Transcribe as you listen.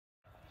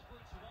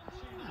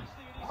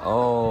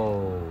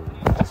Oh,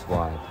 just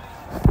wide.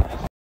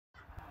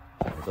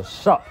 There's a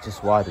shot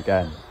just wide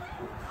again.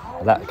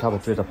 Atletico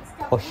Madrid are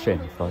pushing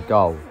for a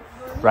goal.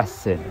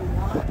 Pressing.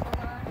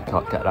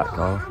 Can't get that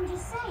goal.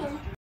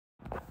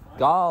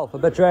 Goal for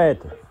Madrid.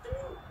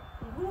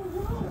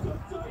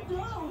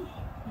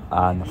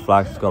 And the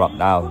flag's got up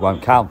now. It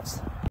won't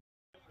count.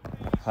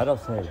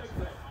 Penalty.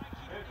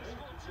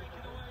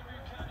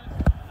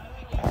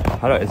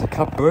 It's a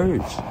Club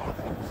Brugge.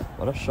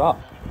 What a shot.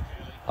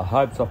 I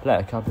hope it's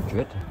Atletico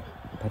Madrid.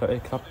 Penalty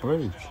Club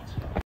Brugge.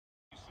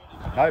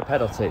 No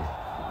penalty.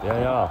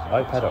 Yeah,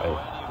 no penalty.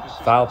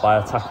 Foul by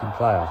attacking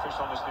player.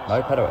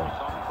 No penalty.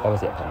 Or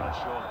was it a penalty?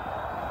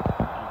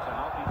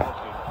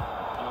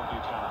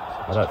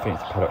 I don't think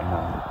it's a penalty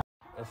now.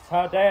 It's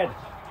turned in.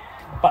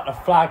 But the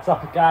flag's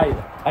up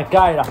again.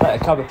 Again,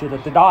 Atletico Madrid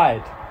have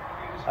denied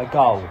a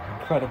goal.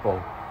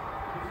 Incredible.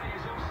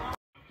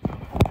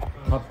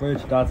 Club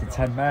Brugge down to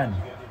 10 men.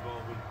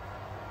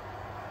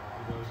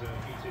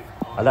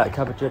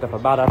 Atletico Madrid have a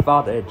man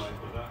advantage.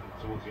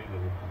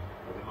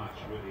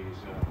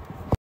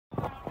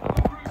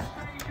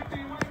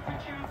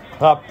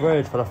 Club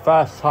Brugge, for the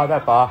first time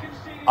ever,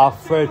 are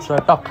through to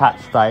the knockout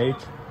stage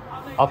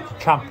of the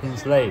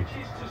Champions League,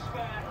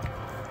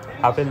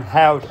 having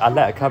held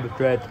Atletico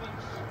Madrid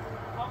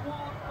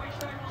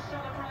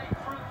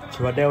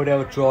to a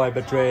 0-0 draw in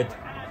Madrid.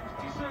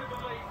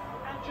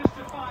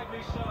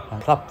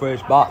 And Club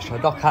Brugge march to the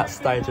knockout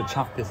stage of the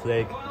Champions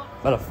League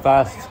for the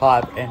first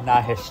time in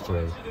their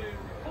history.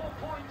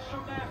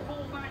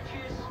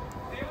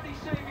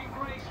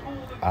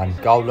 And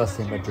goalless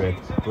in Madrid,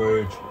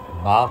 Brugge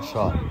march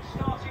on.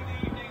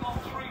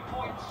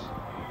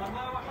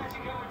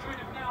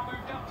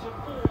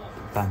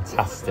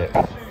 Fantastic.